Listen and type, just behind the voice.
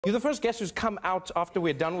You're the first guest who's come out after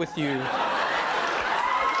we're done with you. This is like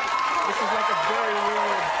a very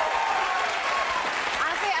weird...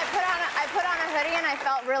 Honestly, I put on a hoodie and I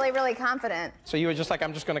felt really, really confident. So you were just like,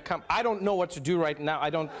 I'm just gonna come. I don't know what to do right now. I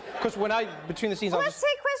don't, because when between the scenes, Well, I'll let's just...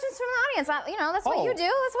 take questions from the audience. You know, that's what you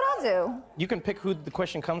do. That's what I'll do. You can pick who the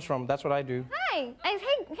question comes from. That's what I do. Hey,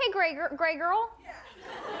 gray girl.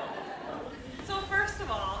 So first of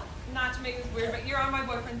all, not to make this weird, but you're on my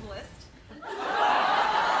boyfriend's list. What's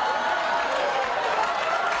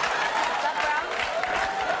up, bro?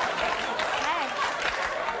 Hey.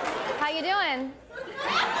 How you doing?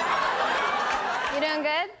 You doing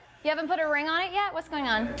good? You haven't put a ring on it yet? What's going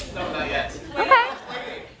on? No, not yet. Okay.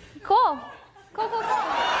 Cool. Cool.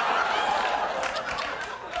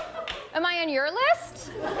 Am I on your list?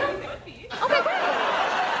 Okay, great.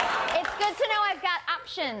 It's good to know I've got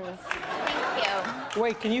options. Thank you.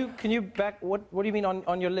 Wait, can you back, what do you mean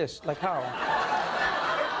on your list? Like how?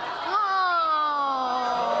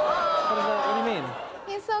 What do you mean?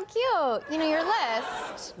 He's so cute. You know, your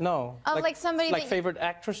list. No. Of like somebody like that favorite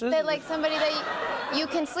actresses? That like somebody that you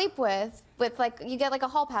can sleep with like, you get like a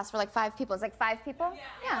hall pass for like 5 people. It's like 5 people?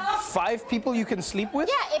 Yeah. 5 people you can sleep with?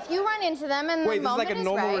 Yeah, if you run into them and Wait, the this is moment like a is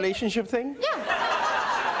normal right. relationship thing? Yeah.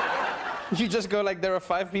 You just go like, there are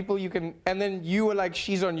 5 people you can, and then you were like,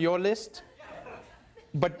 she's on your list?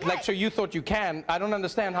 But like, so you thought you can. I don't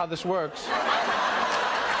understand how this works.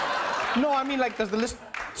 No, I mean like, does the list,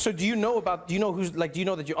 so do you know who's, like, do you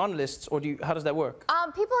know that you're on lists, or how does that work?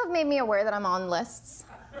 People have made me aware that I'm on lists.